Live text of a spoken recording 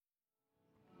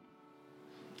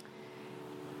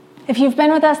If you've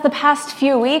been with us the past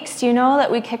few weeks, you know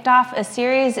that we kicked off a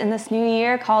series in this new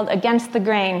year called Against the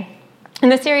Grain. In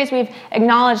this series, we've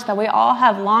acknowledged that we all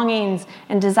have longings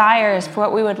and desires for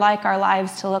what we would like our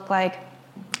lives to look like,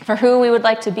 for who we would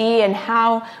like to be and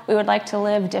how we would like to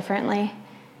live differently.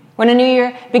 When a new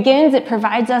year begins, it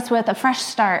provides us with a fresh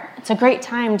start. It's a great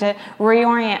time to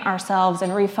reorient ourselves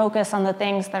and refocus on the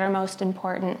things that are most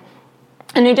important.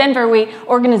 In New Denver, we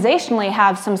organizationally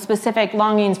have some specific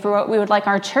longings for what we would like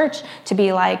our church to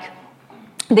be like.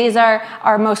 These are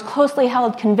our most closely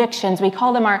held convictions. We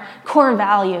call them our core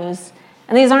values.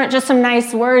 And these aren't just some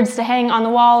nice words to hang on the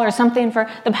wall or something for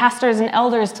the pastors and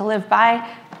elders to live by.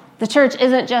 The church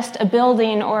isn't just a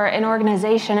building or an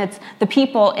organization, it's the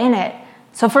people in it.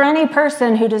 So for any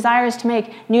person who desires to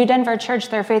make New Denver Church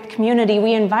their faith community,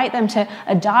 we invite them to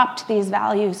adopt these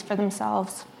values for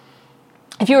themselves.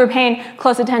 If you were paying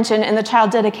close attention in the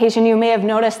child dedication, you may have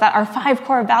noticed that our 5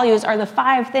 core values are the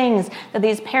 5 things that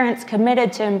these parents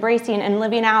committed to embracing and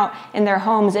living out in their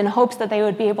homes in hopes that they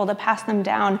would be able to pass them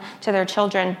down to their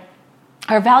children.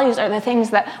 Our values are the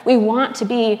things that we want to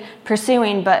be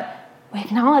pursuing, but we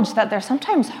acknowledge that they're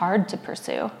sometimes hard to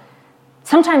pursue.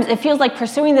 Sometimes it feels like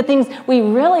pursuing the things we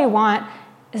really want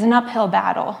is an uphill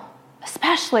battle,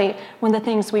 especially when the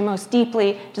things we most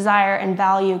deeply desire and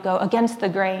value go against the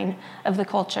grain of the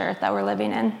culture that we're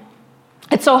living in.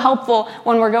 It's so helpful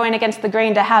when we're going against the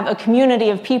grain to have a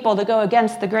community of people to go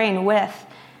against the grain with.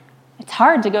 It's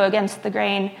hard to go against the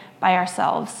grain by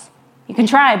ourselves. You can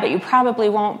try, but you probably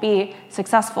won't be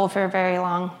successful for very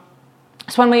long.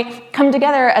 So when we come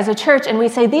together as a church and we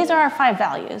say, these are our 5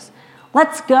 values,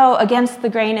 let's go against the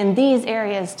grain in these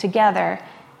areas together,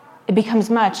 it becomes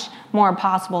much more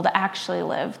possible to actually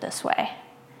live this way.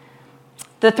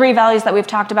 The 3 values that we've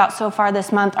talked about so far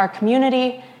this month are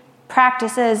community,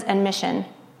 practices, and mission.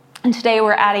 And today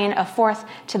we're adding a 4th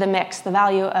to the mix, the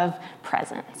value of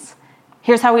presence.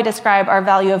 Here's how we describe our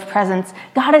value of presence.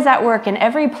 God is at work in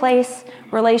every place,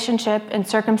 relationship, and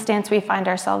circumstance we find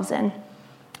ourselves in.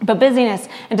 But busyness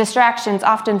and distractions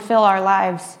often fill our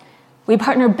lives. We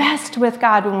partner best with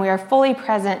God when we are fully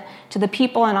present to the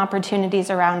people and opportunities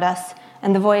around us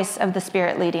and the voice of the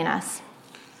Spirit leading us.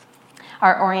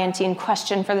 Our orienting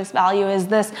question for this value is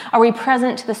this: are we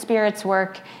present to the Spirit's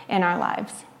work in our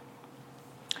lives?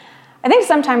 I think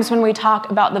sometimes when we talk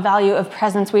about the value of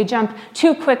presence, we jump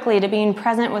too quickly to being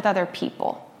present with other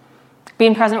people.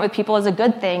 Being present with people is a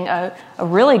good thing, a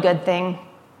really good thing.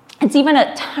 It's even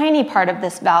a tiny part of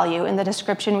this value. In the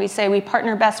description, we say we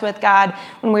partner best with God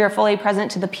when we are fully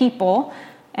present to the people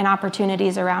and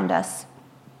opportunities around us.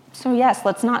 So yes,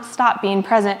 let's not stop being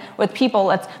present with people.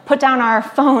 Let's put down our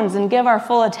phones and give our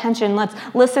full attention. Let's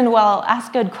listen well,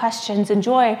 ask good questions,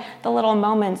 enjoy the little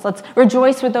moments. Let's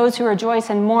rejoice with those who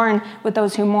rejoice and mourn with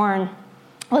those who mourn.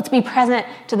 Let's be present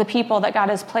to the people that God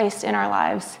has placed in our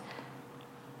lives.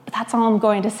 That's all I'm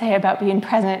going to say about being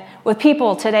present with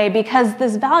people today, because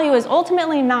this value is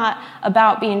ultimately not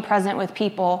about being present with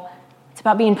people. It's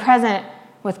about being present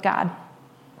with God.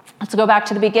 Let's go back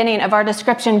to the beginning of our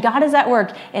description. God is at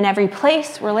work in every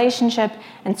place, relationship,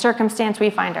 and circumstance we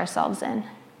find ourselves in.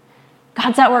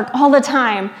 God's at work all the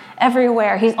time,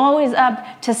 everywhere. He's always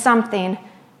up to something.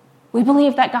 We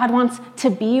believe that God wants to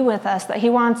be with us, that he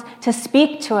wants to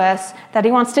speak to us, that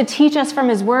he wants to teach us from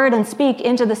his word and speak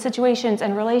into the situations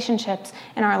and relationships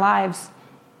in our lives.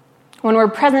 When we're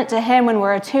present to him, when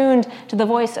we're attuned to the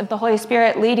voice of the Holy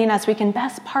Spirit leading us, we can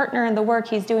best partner in the work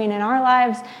he's doing in our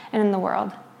lives and in the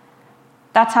world.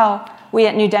 That's how we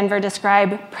at New Denver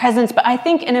describe presence. But I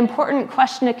think an important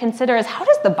question to consider is, how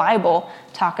does the Bible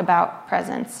talk about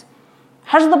presence?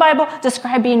 How does the Bible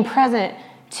describe being present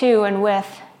to and with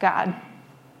God?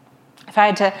 If I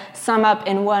had to sum up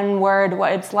in one word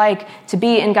what it's like to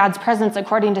be in God's presence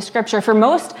according to Scripture, for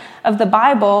most of the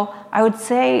Bible, I would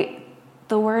say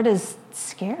the word is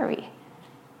scary.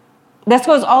 This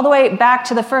goes all the way back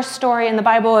to the first story in the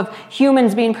Bible of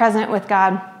humans being present with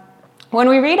God. When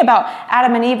we read about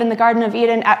Adam and Eve in the Garden of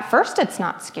Eden, at first it's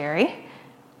not scary.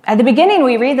 At the beginning,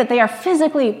 we read that they are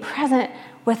physically present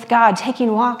with God,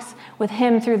 taking walks with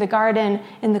him through the garden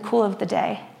in the cool of the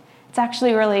day. It's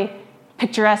actually really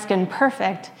picturesque and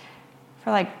perfect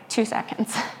for like 2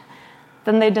 seconds.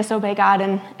 Then they disobey God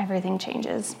and everything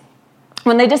changes.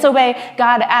 When they disobey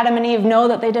God, Adam and Eve know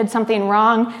that they did something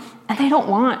wrong and they don't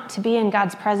want to be in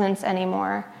God's presence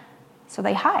anymore. So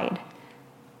they hide.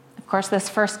 Of course, this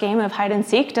first game of hide and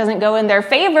seek doesn't go in their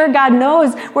favor. God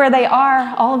knows where they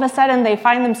are. All of a sudden, they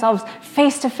find themselves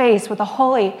face to face with a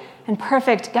holy and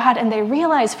perfect God, and they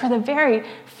realize for the very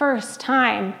first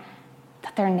time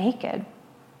that they're naked.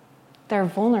 They're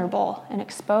vulnerable and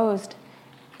exposed.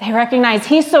 They recognize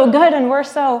he's so good and we're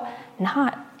so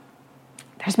not.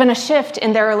 There's been a shift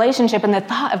in their relationship, and the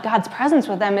thought of God's presence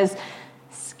with them is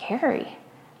scary.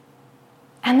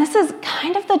 And this is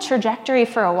kind of the trajectory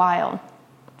for a while.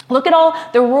 Look at all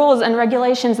the rules and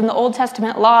regulations in the Old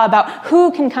Testament law about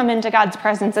who can come into God's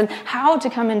presence and how to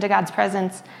come into God's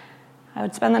presence. I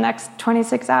would spend the next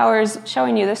 26 hours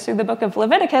showing you this through the book of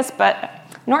Leviticus, but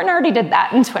Norton already did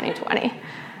that in 2020.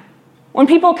 When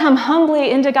people come humbly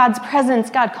into God's presence,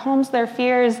 God calms their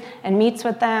fears and meets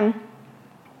with them.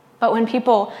 But when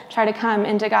people try to come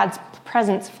into God's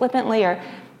presence flippantly or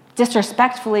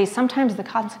disrespectfully, sometimes the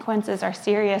consequences are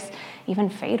serious, even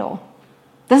fatal.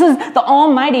 This is the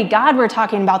almighty God we're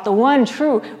talking about, the one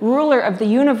true ruler of the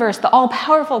universe, the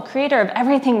all-powerful creator of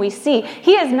everything we see.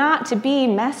 He is not to be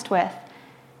messed with.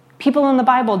 People in the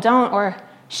Bible don't or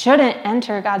shouldn't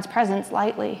enter God's presence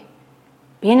lightly.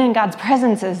 Being in God's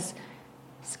presence is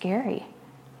scary.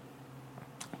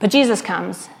 But Jesus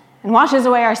comes and washes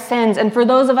away our sins. And for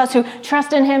those of us who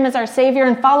trust in him as our Savior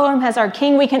and follow him as our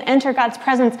King, we can enter God's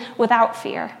presence without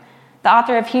fear. The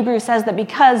author of Hebrews says that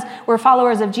because we're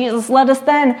followers of Jesus, let us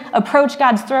then approach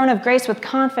God's throne of grace with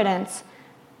confidence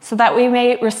so that we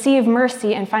may receive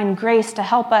mercy and find grace to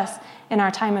help us in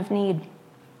our time of need.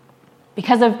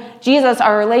 Because of Jesus,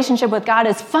 our relationship with God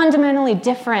is fundamentally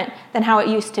different than how it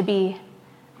used to be.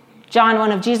 John,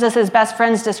 one of Jesus' best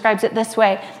friends, describes it this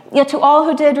way: "Yet to all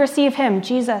who did receive him,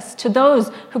 Jesus, to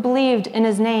those who believed in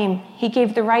his name, he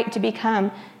gave the right to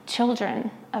become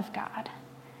children of God."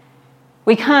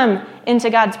 We come into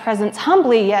God's presence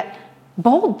humbly yet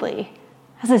boldly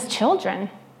as his children.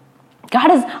 God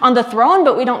is on the throne,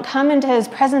 but we don't come into his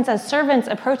presence as servants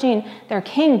approaching their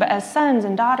king, but as sons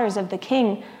and daughters of the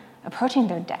king approaching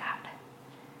their dad.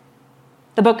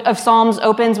 The book of Psalms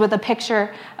opens with a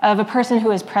picture of a person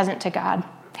who is present to God.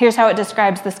 Here's how it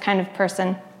describes this kind of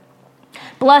person.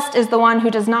 "Blessed is the one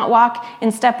who does not walk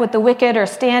in step with the wicked or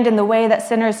stand in the way that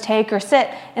sinners take or sit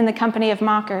in the company of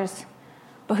mockers,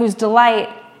 but whose delight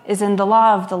is in the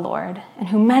law of the Lord and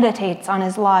who meditates on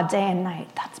his law day and night."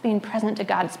 That's being present to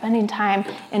God, spending time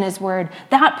in his word.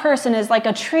 That person is like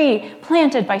a tree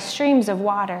planted by streams of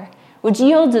water, which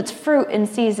yields its fruit in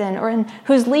season, or in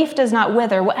whose leaf does not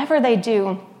wither. Whatever they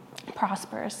do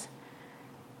prospers.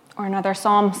 Or another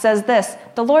psalm says this: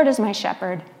 "The Lord is my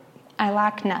shepherd. I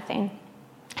lack nothing.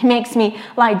 He makes me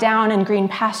lie down in green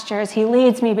pastures. He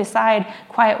leads me beside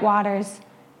quiet waters.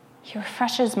 He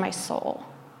refreshes my soul.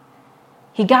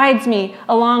 He guides me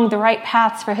along the right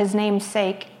paths for his name's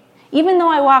sake. Even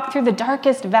though I walk through the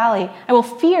darkest valley, I will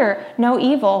fear no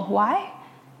evil." Why?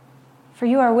 "For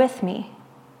you are with me.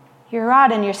 Your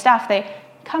rod and your staff, they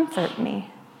comfort me.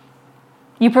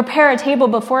 You prepare a table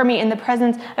before me in the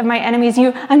presence of my enemies.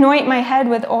 You anoint my head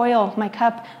with oil. My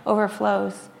cup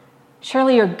overflows.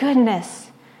 Surely your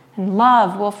goodness and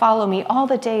love will follow me all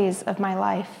the days of my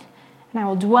life, and I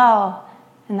will dwell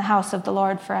in the house of the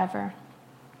Lord forever."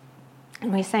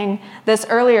 And we sang this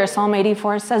earlier, Psalm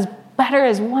 84 says, "Better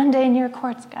is one day in your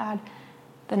courts, God,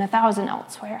 than 1,000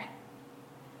 elsewhere."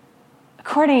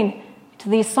 According to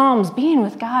these Psalms, being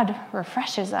with God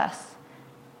refreshes us.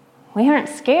 We aren't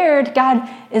scared. God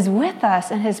is with us,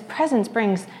 and his presence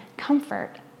brings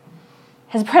comfort.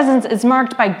 His presence is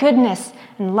marked by goodness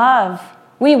and love.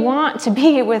 We want to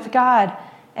be with God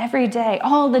every day,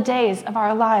 all the days of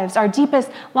our lives. Our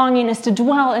deepest longing is to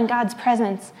dwell in God's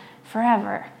presence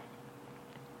forever.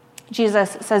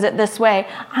 Jesus says it this way: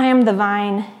 "I am the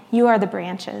vine, you are the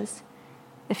branches.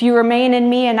 If you remain in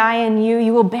me and I in you,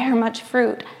 you will bear much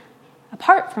fruit.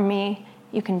 Apart from me,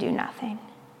 you can do nothing."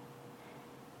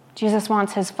 Jesus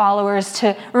wants his followers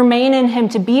to remain in him,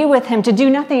 to be with him, to do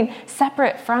nothing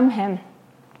separate from him.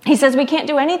 He says we can't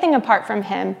do anything apart from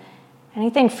him,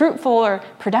 anything fruitful or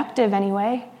productive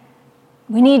anyway.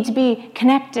 We need to be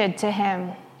connected to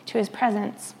him, to his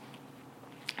presence.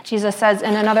 Jesus says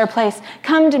in another place,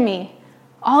 "Come to me,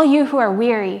 all you who are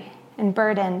weary and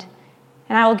burdened,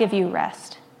 and I will give you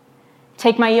rest.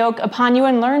 Take my yoke upon you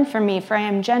and learn from me, for I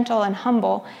am gentle and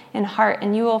humble in heart,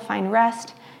 and you will find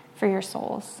rest for your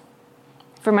souls.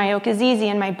 For my yoke is easy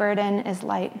and my burden is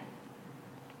light."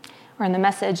 Or in the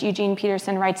Message, Eugene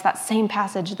Peterson writes that same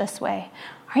passage this way: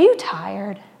 "Are you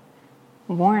tired,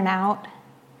 worn out,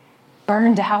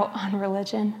 burned out on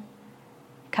religion?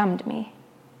 Come to me.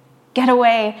 Get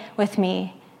away with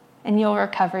me, and you'll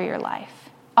recover your life.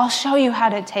 I'll show you how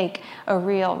to take a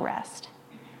real rest.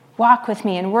 Walk with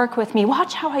me and work with me.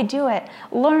 Watch how I do it.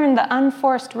 Learn the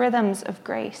unforced rhythms of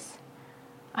grace.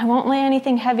 I won't lay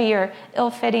anything heavy or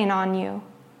ill-fitting on you.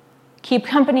 Keep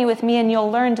company with me and you'll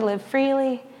learn to live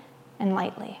freely and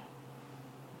lightly."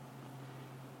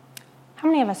 How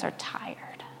many of us are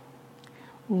tired,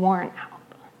 worn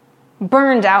out,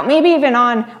 burned out, maybe even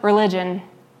on religion.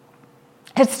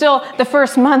 It's still the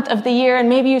first month of the year, and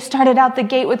maybe you started out the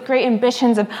gate with great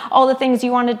ambitions of all the things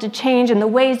you wanted to change and the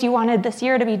ways you wanted this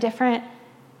year to be different,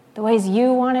 the ways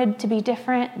you wanted to be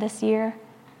different this year.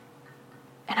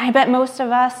 And I bet most of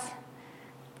us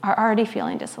are already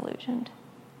feeling disillusioned,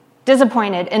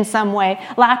 disappointed in some way,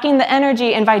 lacking the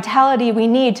energy and vitality we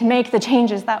need to make the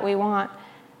changes that we want.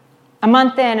 A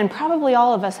month in, and probably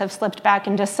all of us have slipped back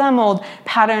into some old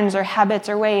patterns or habits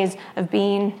or ways of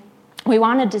being. We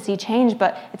wanted to see change,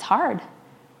 but it's hard.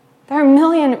 There are a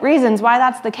million reasons why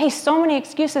that's the case, so many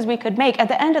excuses we could make. At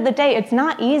the end of the day, it's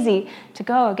not easy to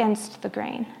go against the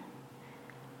grain.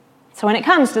 So when it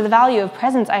comes to the value of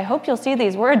presence, I hope you'll see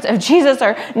these words of Jesus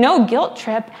are no guilt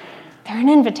trip. They're an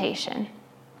invitation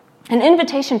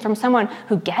from someone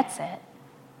who gets it,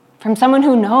 from someone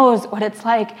who knows what it's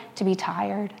like to be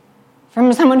tired,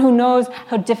 from someone who knows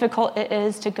how difficult it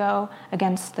is to go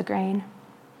against the grain.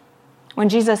 When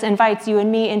Jesus invites you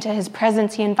and me into his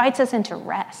presence, he invites us into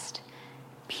rest,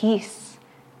 peace,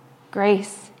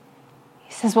 grace.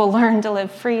 He says we'll learn to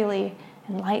live freely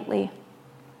and lightly.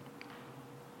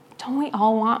 Don't we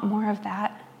all want more of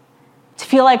that? To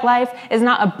feel like life is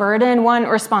not a burden, one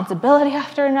responsibility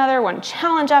after another, one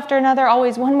challenge after another,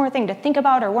 always one more thing to think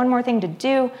about or one more thing to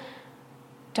do.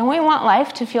 Don't we want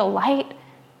life to feel light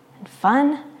and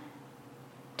fun?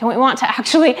 Don't we want to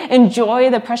actually enjoy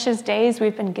the precious days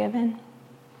we've been given?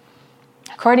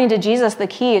 According to Jesus, the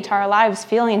key to our lives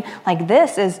feeling like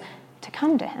this is to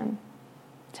come to him,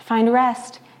 to find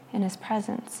rest in his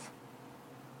presence.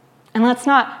 And let's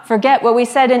not forget what we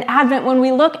said in Advent when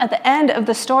we look at the end of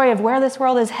the story of where this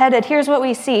world is headed. Here's what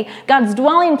we see. God's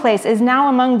dwelling place is now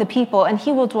among the people, and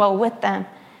he will dwell with them.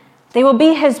 They will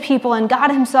be his people, and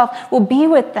God himself will be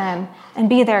with them and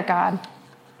be their God.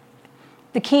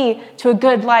 The key to a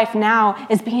good life now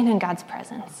is being in God's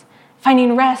presence,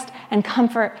 finding rest and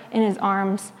comfort in his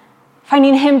arms,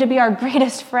 finding him to be our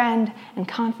greatest friend and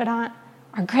confidant,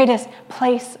 our greatest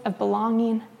place of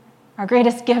belonging, our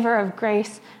greatest giver of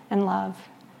grace and love.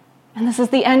 And this is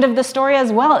the end of the story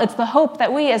as well. It's the hope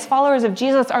that we as followers of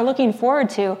Jesus are looking forward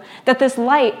to, that this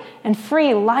light and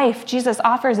free life Jesus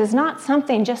offers is not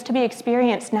something just to be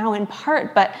experienced now in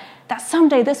part, but that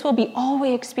someday this will be all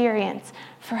we experience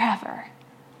forever.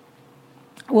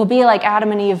 We'll be like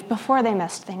Adam and Eve before they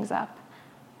messed things up,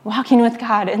 walking with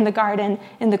God in the garden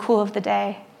in the cool of the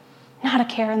day, not a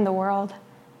care in the world.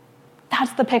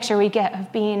 That's the picture we get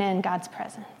of being in God's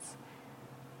presence.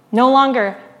 No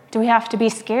longer do we have to be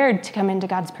scared to come into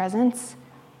God's presence.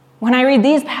 When I read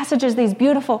these passages, these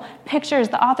beautiful pictures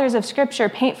the authors of Scripture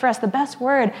paint for us, the best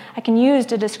word I can use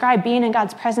to describe being in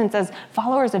God's presence as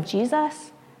followers of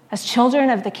Jesus, as children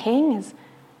of the King, is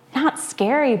not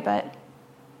scary, but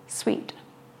sweet.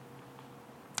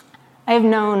 I have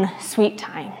known sweet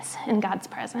times in God's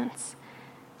presence.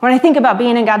 When I think about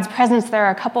being in God's presence, there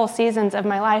are a couple seasons of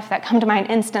my life that come to mind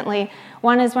instantly.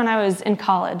 One is when I was in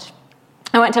college.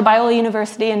 I went to Biola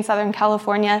University in Southern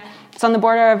California. It's on the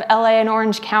border of LA and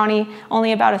Orange County,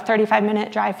 only about a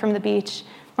 35-minute drive from the beach.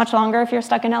 Much longer if you're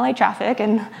stuck in LA traffic,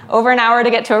 and over an hour to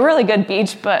get to a really good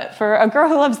beach, but for a girl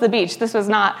who loves the beach, this was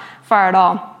not far at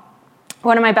all.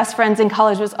 One of my best friends in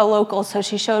college was a local, so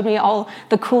she showed me all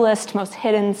the coolest, most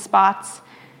hidden spots.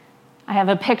 I have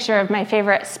a picture of my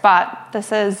favorite spot.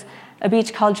 This is a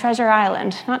beach called Treasure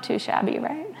Island. Not too shabby,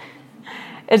 right?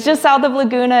 It's just south of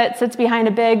Laguna. It sits behind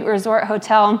a big resort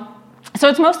hotel. So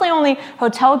it's mostly only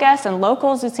hotel guests and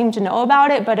locals who seem to know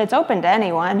about it, but it's open to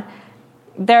anyone.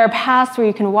 There are paths where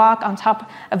you can walk on top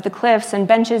of the cliffs and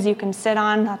benches you can sit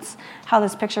on. That's how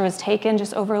this picture was taken,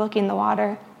 just overlooking the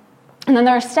water. And then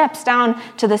there are steps down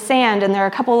to the sand, and there are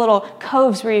a couple little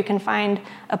coves where you can find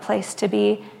a place to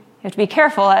be. You have to be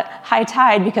careful at high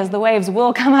tide because the waves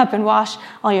will come up and wash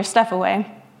all your stuff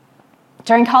away.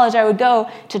 During college, I would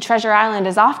go to Treasure Island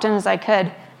as often as I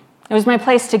could. It was my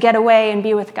place to get away and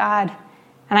be with God.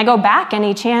 And I go back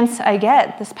any chance I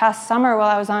get. This past summer while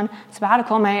I was on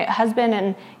sabbatical, my husband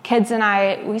and kids and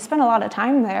I, we spent a lot of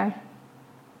time there.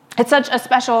 It's such a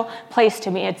special place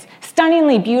to me. It's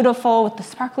stunningly beautiful with the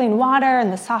sparkling water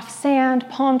and the soft sand,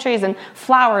 palm trees, and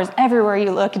flowers everywhere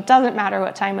you look. It doesn't matter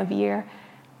what time of year.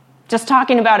 Just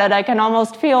talking about it, I can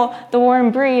almost feel the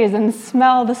warm breeze and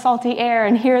smell the salty air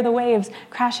and hear the waves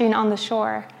crashing on the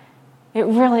shore. It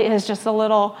really is just a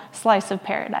little slice of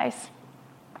paradise.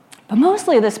 But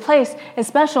mostly this place is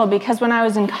special because when I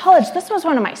was in college, this was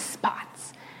one of my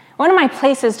spots, one of my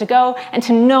places to go and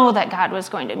to know that God was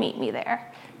going to meet me there.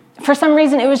 For some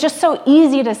reason, it was just so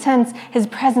easy to sense his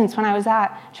presence when I was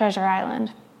at Treasure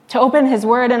Island, to open his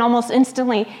word and almost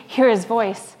instantly hear his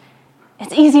voice.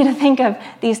 It's easy to think of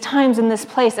these times in this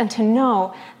place and to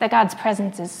know that God's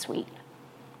presence is sweet.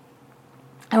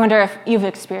 I wonder if you've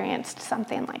experienced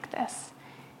something like this.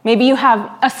 Maybe you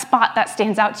have a spot that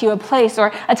stands out to you, a place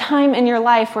or a time in your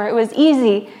life where it was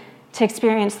easy to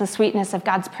experience the sweetness of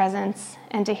God's presence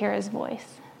and to hear his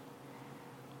voice.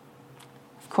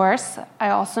 Of course, I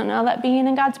also know that being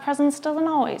in God's presence doesn't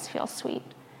always feel sweet.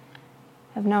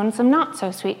 I've known some not so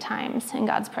sweet times in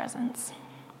God's presence.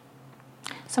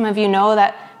 Some of you know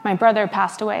that my brother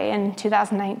passed away in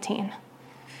 2019.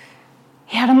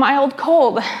 He had a mild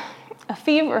cold, a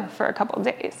fever for a couple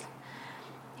days.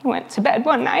 He went to bed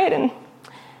one night and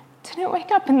didn't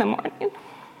wake up in the morning.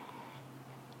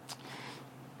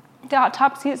 The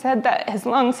autopsy said that his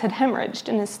lungs had hemorrhaged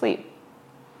in his sleep.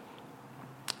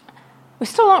 We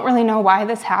still don't really know why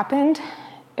this happened.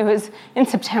 It was in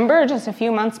September, just a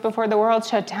few months before the world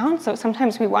shut down, so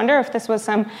sometimes we wonder if this was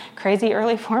some crazy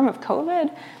early form of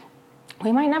COVID.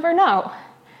 We might never know.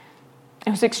 It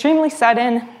was extremely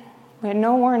sudden. We had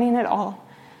no warning at all.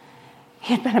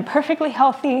 He had been a perfectly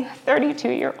healthy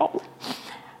 32-year-old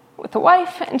with a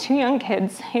wife and 2 young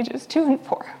kids, ages 2 and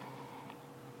 4.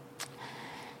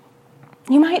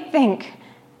 You might think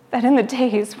that in the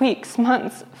days, weeks,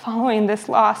 months following this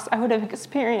loss, I would have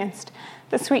experienced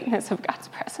the sweetness of God's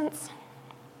presence,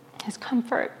 his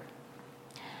comfort.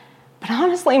 But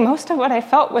honestly, most of what I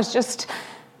felt was just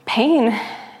pain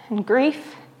and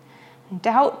grief and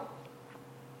doubt.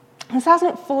 This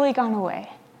hasn't fully gone away.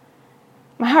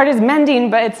 My heart is mending,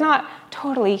 but it's not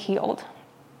totally healed.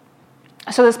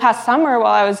 So this past summer,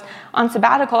 while I was on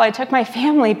sabbatical, I took my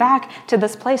family back to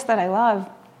this place that I love.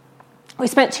 We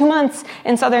spent 2 months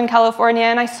in Southern California,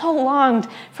 and I so longed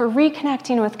for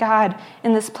reconnecting with God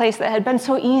in this place that had been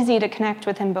so easy to connect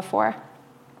with him before.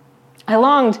 I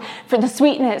longed for the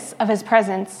sweetness of his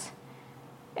presence,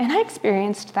 and I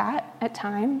experienced that at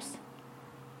times.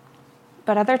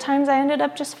 But other times I ended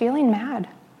up just feeling mad.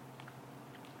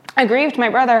 I grieved my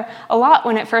brother a lot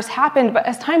when it first happened, but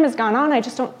as time has gone on, I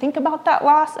just don't think about that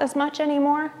loss as much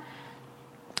anymore.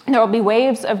 There will be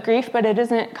waves of grief, but it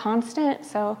isn't constant,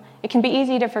 so it can be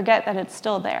easy to forget that it's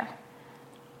still there.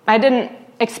 I didn't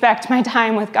expect my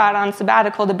time with God on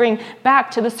sabbatical to bring back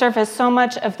to the surface so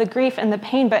much of the grief and the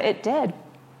pain, but it did.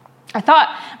 I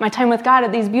thought my time with God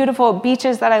at these beautiful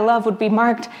beaches that I love would be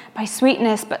marked by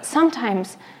sweetness, but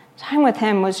sometimes time with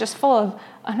him was just full of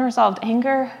unresolved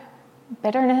anger,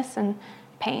 bitterness, and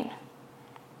pain.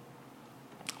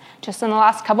 Just in the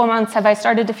last couple months have I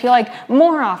started to feel like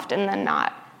more often than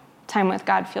not, time with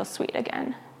God feels sweet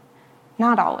again.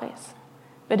 Not always,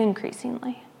 but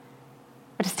increasingly.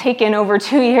 It has taken over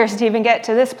 2 years to even get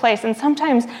to this place, and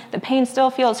sometimes the pain still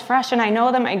feels fresh, and I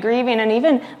know that my grieving and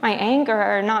even my anger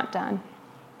are not done.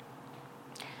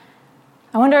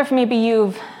 I wonder if maybe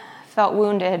you've felt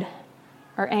wounded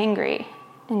or angry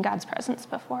in God's presence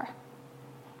before.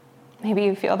 Maybe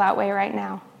you feel that way right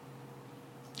now.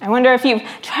 I wonder if you've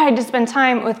tried to spend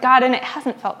time with God and it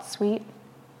hasn't felt sweet.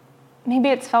 Maybe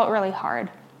it's felt really hard.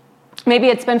 Maybe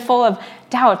it's been full of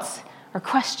doubts or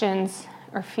questions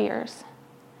or fears.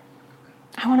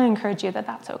 I want to encourage you that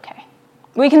that's okay.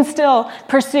 We can still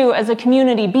pursue as a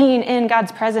community being in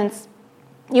God's presence.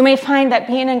 You may find that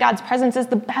being in God's presence is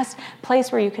the best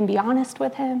place where you can be honest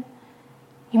with him.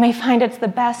 You may find it's the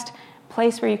best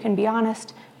place where you can be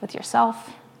honest with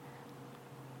yourself.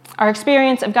 Our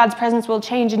experience of God's presence will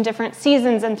change in different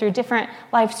seasons and through different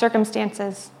life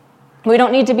circumstances. We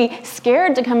don't need to be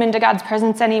scared to come into God's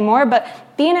presence anymore, but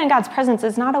being in God's presence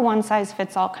is not a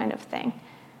one-size-fits-all kind of thing.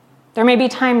 There may be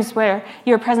times where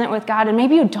you're present with God and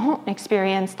maybe you don't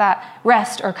experience that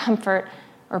rest or comfort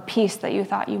or peace that you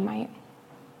thought you might.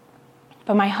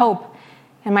 But my hope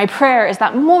and my prayer is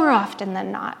that more often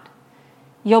than not,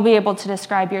 you'll be able to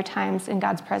describe your times in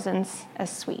God's presence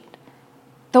as sweet,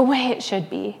 the way it should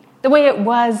be, the way it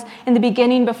was in the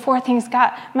beginning before things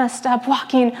got messed up,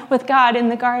 walking with God in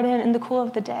the garden in the cool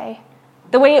of the day,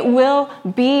 the way it will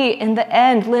be in the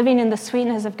end, living in the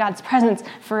sweetness of God's presence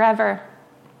forever.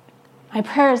 My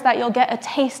prayer is that you'll get a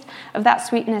taste of that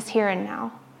sweetness here and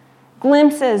now,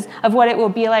 glimpses of what it will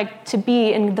be like to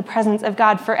be in the presence of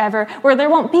God forever, where there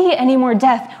won't be any more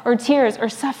death or tears or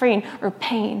suffering or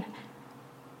pain.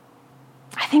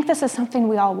 I think this is something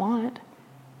we all want.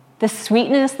 This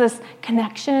sweetness, this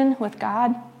connection with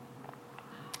God.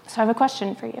 So I have a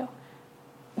question for you.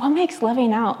 What makes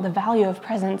living out the value of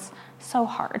presence so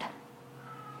hard?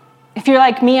 If you're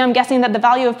like me, I'm guessing that the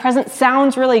value of presence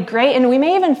sounds really great, and we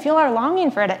may even feel our longing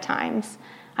for it at times.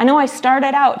 I know I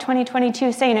started out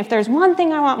 2022 saying, if there's one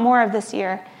thing I want more of this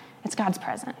year, it's God's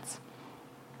presence.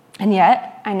 And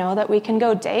yet, I know that we can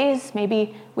go days,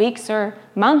 maybe weeks or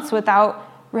months without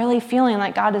really feeling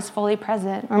like God is fully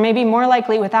present, or maybe more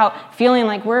likely without feeling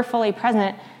like we're fully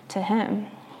present to him.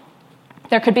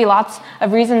 There could be lots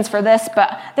of reasons for this,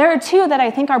 but there are two that I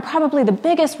think are probably the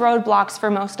biggest roadblocks for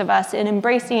most of us in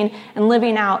embracing and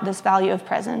living out this value of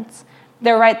presence.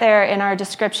 They're right there in our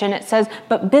description. It says,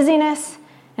 but busyness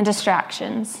and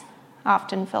distractions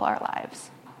often fill our lives.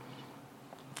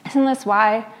 Isn't this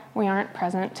why we aren't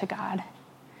present to God?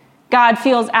 God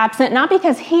feels absent, not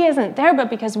because he isn't there, but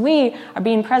because we are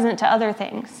being present to other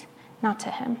things, not to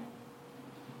him.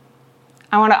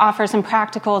 I want to offer some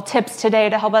practical tips today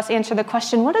to help us answer the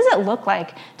question, what does it look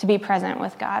like to be present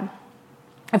with God?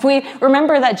 If we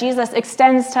remember that Jesus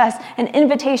extends to us an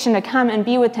invitation to come and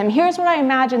be with him, here's what I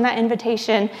imagine that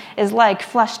invitation is like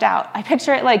fleshed out. I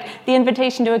picture it like the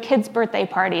invitation to a kid's birthday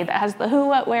party that has the who,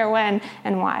 what, where, when,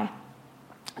 and why.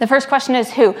 The first question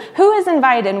is who? Who is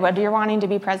invited when you're wanting to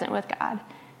be present with God?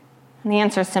 And the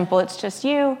answer is simple. It's just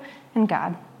you and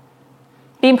God.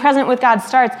 Being present with God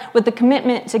starts with the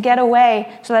commitment to get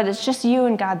away so that it's just you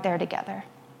and God there together.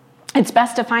 It's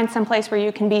best to find some place where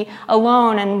you can be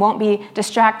alone and won't be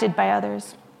distracted by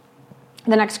others.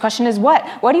 The next question is what?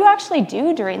 What do you actually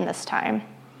do during this time?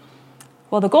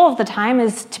 Well, the goal of the time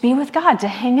is to be with God, to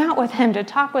hang out with him, to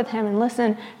talk with him and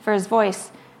listen for his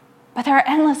voice. But there are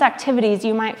endless activities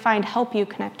you might find help you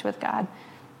connect with God.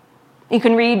 You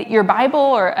can read your Bible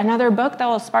or another book that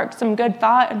will spark some good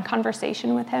thought and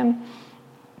conversation with him.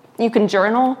 You can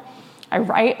journal. I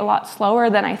write a lot slower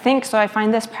than I think, so I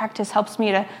find this practice helps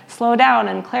me to slow down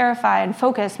and clarify and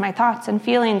focus my thoughts and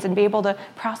feelings and be able to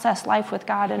process life with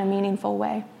God in a meaningful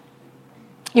way.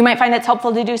 You might find it's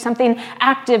helpful to do something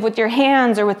active with your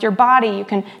hands or with your body. You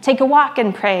can take a walk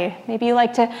and pray. Maybe you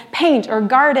like to paint or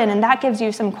garden, and that gives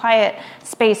you some quiet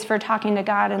space for talking to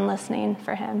God and listening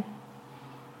for him.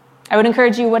 I would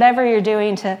encourage you, whatever you're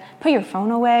doing, to put your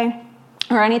phone away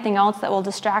or anything else that will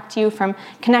distract you from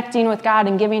connecting with God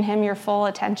and giving him your full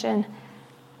attention.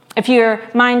 If your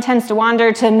mind tends to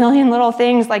wander to a million little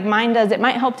things like mine does, it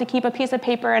might help to keep a piece of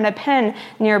paper and a pen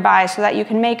nearby so that you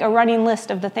can make a running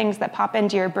list of the things that pop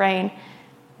into your brain.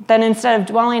 Then instead of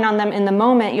dwelling on them in the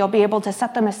moment, you'll be able to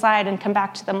set them aside and come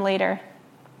back to them later.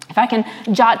 If I can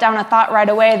jot down a thought right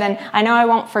away, then I know I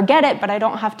won't forget it, but I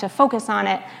don't have to focus on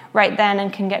it right then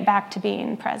and can get back to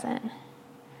being present.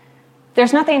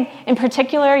 There's nothing in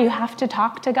particular you have to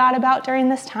talk to God about during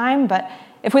this time, but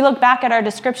if we look back at our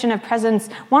description of presence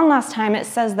one last time, it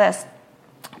says this: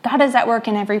 God is at work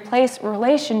in every place,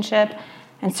 relationship,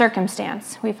 and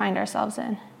circumstance we find ourselves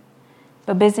in.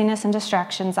 But busyness and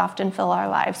distractions often fill our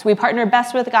lives. We partner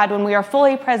best with God when we are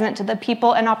fully present to the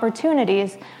people and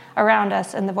opportunities around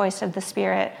us and the voice of the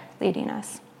Spirit leading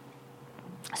us.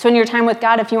 So in your time with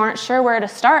God, if you aren't sure where to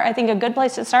start, I think a good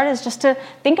place to start is just to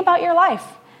think about your life.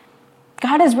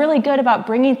 God is really good about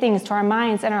bringing things to our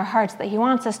minds and our hearts that he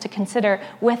wants us to consider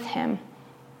with him.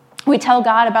 We tell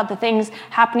God about the things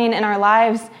happening in our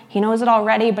lives. He knows it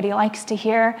already, but he likes to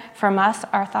hear from us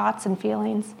our thoughts and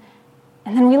feelings.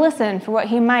 And then we listen for what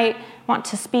he might want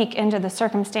to speak into the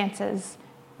circumstances,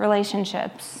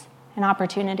 relationships, and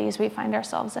opportunities we find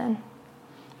ourselves in.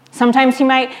 Sometimes he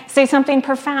might say something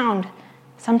profound.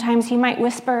 Sometimes he might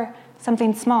whisper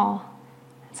something small.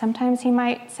 Sometimes he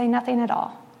might say nothing at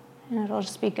all. And it'll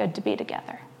just be good to be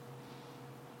together.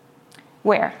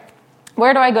 Where?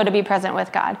 Where do I go to be present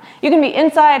with God? You can be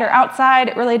inside or outside.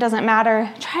 It really doesn't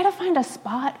matter. Try to find a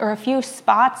spot or a few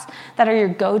spots that are your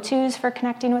go-tos for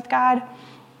connecting with God.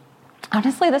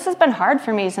 Honestly, this has been hard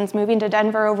for me since moving to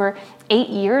Denver over 8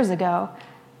 years ago.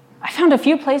 I found a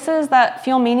few places that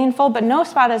feel meaningful, but no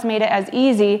spot has made it as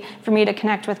easy for me to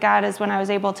connect with God as when I was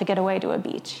able to get away to a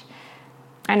beach.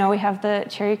 I know we have the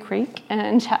Cherry Creek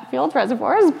and Chatfield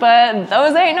reservoirs, but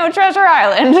those ain't no treasure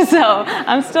island, so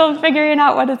I'm still figuring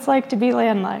out what it's like to be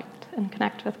landlocked and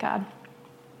connect with God.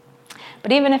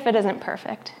 But even if it isn't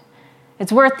perfect,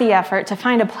 it's worth the effort to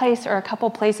find a place or a couple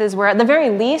places where at the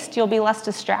very least you'll be less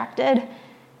distracted, and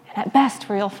at best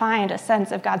where you'll find a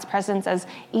sense of God's presence as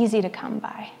easy to come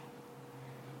by.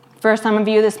 For some of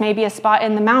you, this may be a spot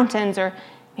in the mountains, or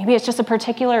maybe it's just a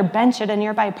particular bench at a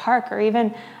nearby park, or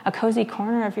even a cozy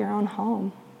corner of your own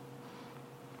home.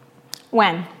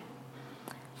 When?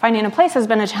 Finding a place has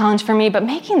been a challenge for me, but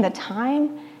making the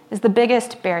time is the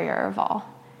biggest barrier of all.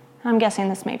 I'm guessing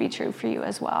this may be true for you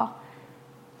as well.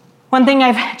 One thing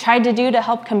I've tried to do to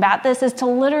help combat this is to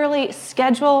literally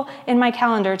schedule in my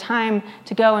calendar time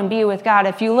to go and be with God.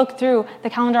 If you look through the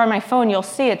calendar on my phone, you'll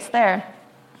see it's there.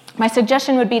 My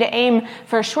suggestion would be to aim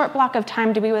for a short block of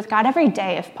time to be with God every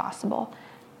day if possible.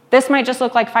 This might just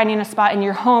look like finding a spot in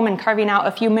your home and carving out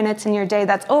a few minutes in your day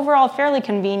that's overall fairly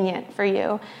convenient for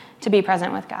you to be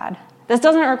present with God. This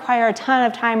doesn't require a ton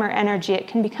of time or energy. It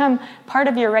can become part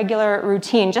of your regular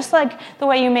routine, just like the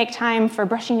way you make time for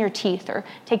brushing your teeth or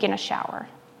taking a shower.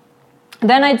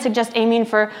 Then I'd suggest aiming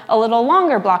for a little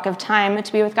longer block of time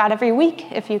to be with God every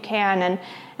week if you can, and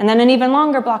then an even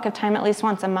longer block of time at least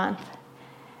once a month.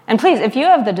 And please, if you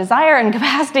have the desire and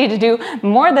capacity to do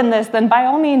more than this, then by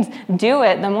all means do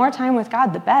it. The more time with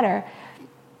God, the better.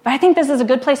 But I think this is a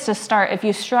good place to start if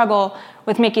you struggle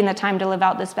with making the time to live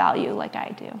out this value like I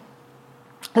do.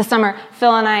 This summer,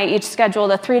 Phil and I each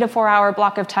scheduled a 3 to 4 hour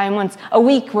block of time once a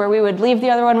week where we would leave the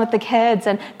other one with the kids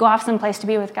and go off someplace to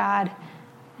be with God.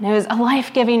 And it was a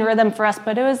life-giving rhythm for us,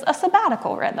 but it was a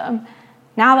sabbatical rhythm.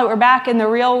 Now that we're back in the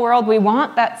real world, we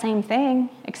want that same thing,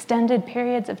 extended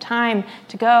periods of time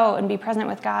to go and be present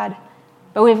with God.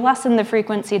 But we've lessened the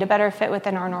frequency to better fit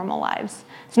within our normal lives.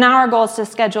 So now our goal is to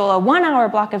schedule a 1 hour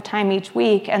block of time each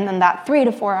week and then that 3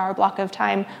 to 4 hour block of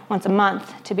time once a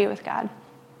month to be with God.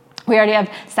 We already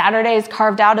have Saturdays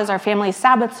carved out as our family's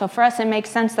Sabbath, so for us it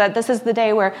makes sense that this is the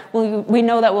day where we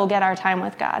know that we'll get our time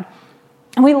with God.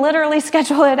 And we literally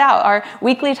schedule it out. Our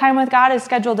weekly time with God is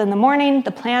scheduled in the morning.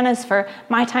 The plan is for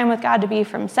my time with God to be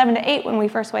from 7 to 8 when we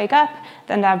first wake up,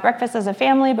 then to have breakfast as a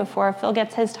family before Phil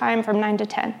gets his time from 9 to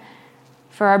 10.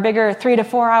 For our bigger 3 to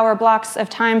 4 hour blocks of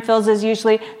time, Phil's is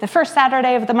usually the first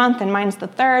Saturday of the month and mine's the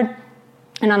third.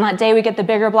 And on that day, we get the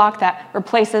bigger block that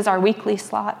replaces our weekly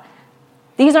slot.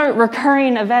 These aren't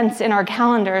recurring events in our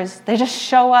calendars. They just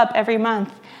show up every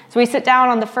month. So we sit down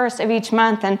on the first of each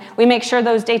month and we make sure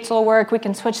those dates will work. We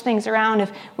can switch things around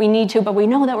if we need to, but we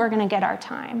know that we're going to get our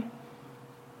time.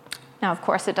 Now, of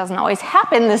course, it doesn't always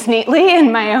happen this neatly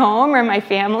in my home or my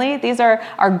family. These are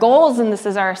our goals and this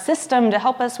is our system to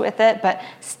help us with it, but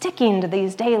sticking to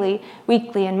these daily,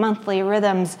 weekly, and monthly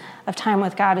rhythms of time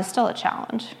with God is still a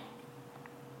challenge.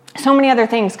 So many other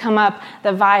things come up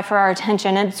that vie for our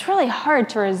attention, and it's really hard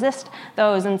to resist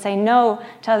those and say no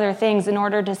to other things in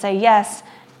order to say yes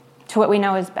to what we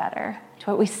know is better, to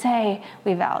what we say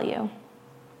we value.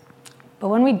 But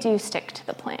when we do stick to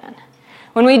the plan,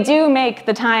 when we do make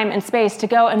the time and space to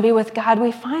go and be with God,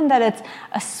 we find that it's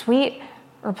a sweet,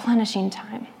 replenishing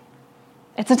time.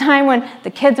 It's a time when the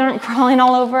kids aren't crawling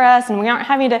all over us and we aren't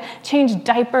having to change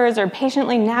diapers or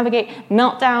patiently navigate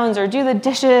meltdowns or do the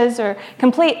dishes or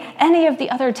complete any of the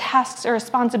other tasks or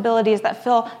responsibilities that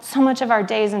fill so much of our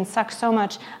days and suck so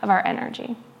much of our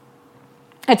energy.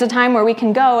 It's a time where we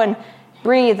can go and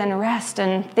breathe and rest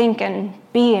and think and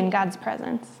be in God's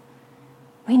presence.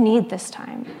 We need this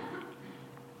time.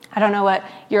 I don't know what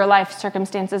your life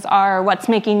circumstances are or what's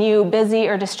making you busy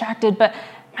or distracted, but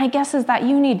my guess is that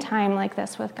you need time like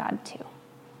this with God too.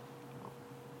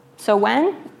 So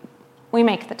when? We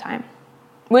make the time.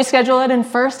 We schedule it in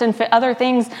first and fit other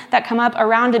things that come up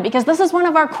around it because this is one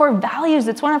of our core values.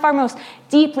 It's one of our most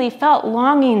deeply felt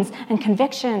longings and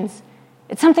convictions.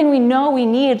 It's something we know we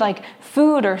need, like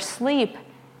food or sleep.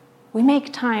 We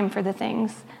make time for the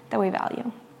things that we value.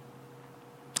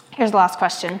 Here's the last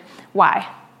question. Why?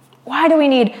 Why do we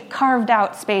need carved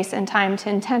out space and time to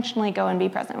intentionally go and be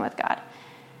present with God?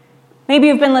 Maybe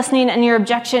you've been listening and your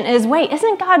objection is, wait,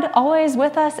 isn't God always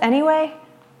with us anyway?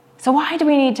 So why do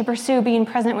we need to pursue being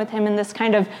present with him in this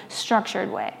kind of structured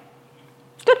way?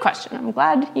 Good question. I'm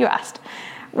glad you asked.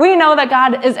 We know that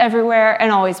God is everywhere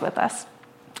and always with us.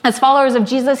 As followers of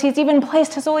Jesus, he's even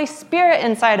placed his Holy Spirit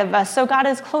inside of us, so God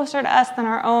is closer to us than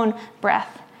our own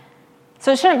breath.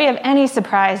 So it shouldn't be of any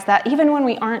surprise that even when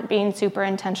we aren't being super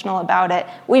intentional about it,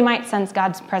 we might sense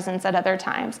God's presence at other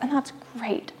times, and that's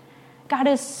great. God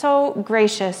is so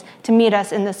gracious to meet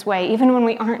us in this way, even when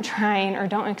we aren't trying or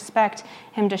don't expect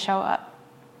him to show up.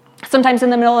 Sometimes in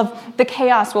the middle of the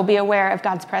chaos, we'll be aware of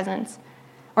God's presence.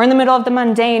 Or in the middle of the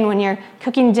mundane, when you're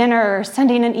cooking dinner or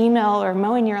sending an email or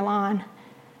mowing your lawn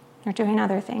or doing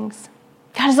other things.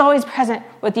 God is always present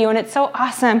with you, and it's so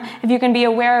awesome if you can be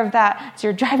aware of that as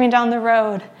you're driving down the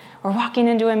road or walking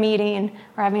into a meeting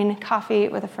or having coffee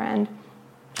with a friend.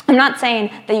 I'm not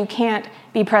saying that you can't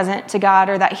be present to God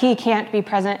or that he can't be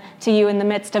present to you in the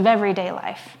midst of everyday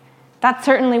life. That's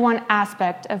certainly one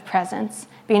aspect of presence,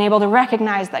 being able to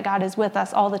recognize that God is with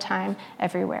us all the time,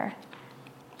 everywhere.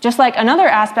 Just like another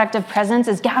aspect of presence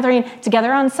is gathering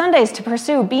together on Sundays to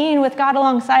pursue being with God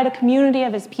alongside a community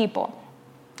of his people.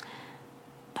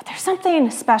 But there's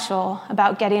something special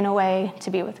about getting away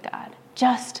to be with God,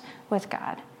 just with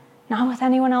God, not with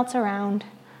anyone else around,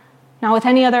 not with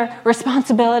any other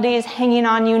responsibilities hanging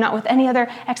on you, not with any other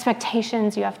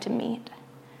expectations you have to meet.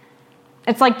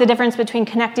 It's like the difference between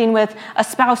connecting with a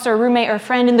spouse or roommate or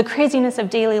friend in the craziness of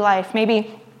daily life,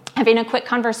 maybe having a quick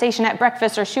conversation at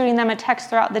breakfast or shooting them a text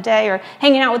throughout the day or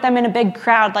hanging out with them in a big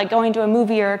crowd like going to a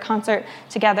movie or a concert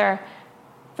together,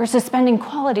 versus spending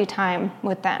quality time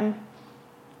with them,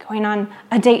 going on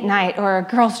a date night or a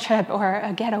girls' trip or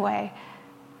a getaway.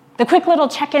 The quick little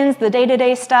check-ins, the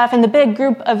day-to-day stuff, and the big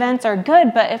group events are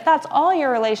good, but if that's all your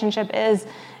relationship is,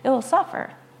 it will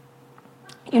suffer.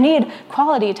 You need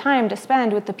quality time to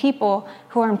spend with the people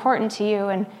who are important to you,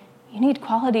 and you need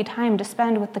quality time to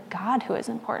spend with the God who is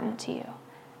important to you.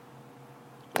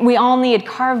 We all need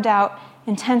carved out,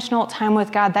 intentional time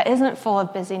with God that isn't full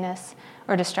of busyness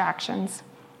or distractions.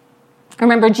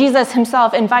 Remember, Jesus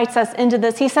himself invites us into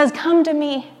this. He says, "Come to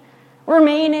me,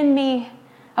 remain in me.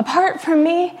 Apart from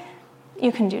me,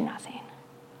 you can do nothing."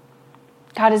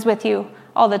 God is with you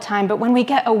all the time, but when we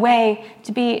get away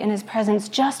to be in his presence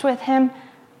just with him,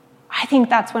 I think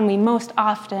that's when we most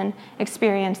often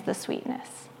experience the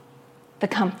sweetness, the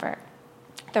comfort,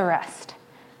 the rest,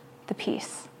 the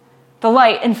peace, the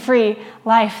light and free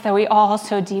life that we all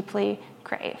so deeply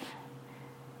crave.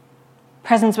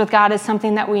 Presence with God is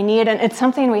something that we need, and it's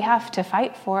something we have to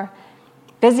fight for.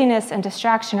 Busyness and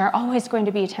distraction are always going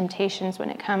to be temptations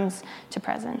when it comes to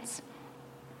presence.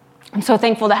 I'm so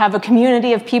thankful to have a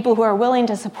community of people who are willing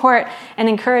to support and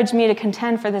encourage me to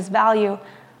contend for this value.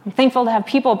 I'm thankful to have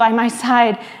people by my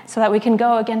side so that we can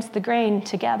go against the grain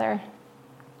together.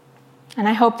 And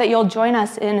I hope that you'll join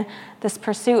us in this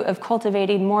pursuit of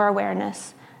cultivating more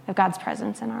awareness of God's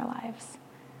presence in our lives.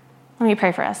 Let me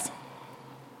pray for us.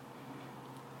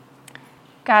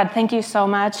 God, thank you so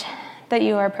much that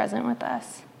you are present with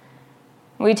us.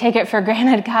 We take it for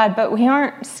granted, God, but we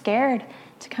aren't scared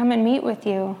to come and meet with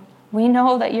you. We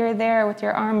know that you're there with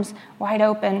your arms wide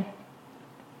open.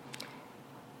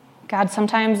 God,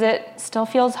 sometimes it still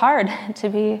feels hard to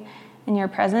be in your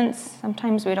presence.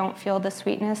 Sometimes we don't feel the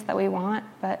sweetness that we want,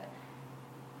 but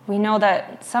we know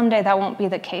that someday that won't be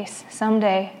the case.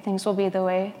 Someday things will be the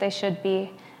way they should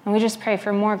be. And we just pray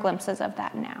for more glimpses of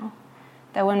that now.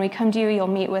 That when we come to you, you'll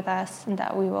meet with us, and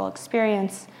that we will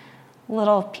experience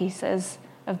little pieces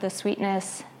of the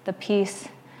sweetness, the peace,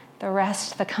 the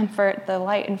rest, the comfort, the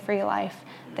light and free life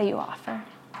that you offer.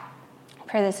 I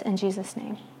pray this in Jesus'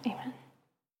 name. Amen.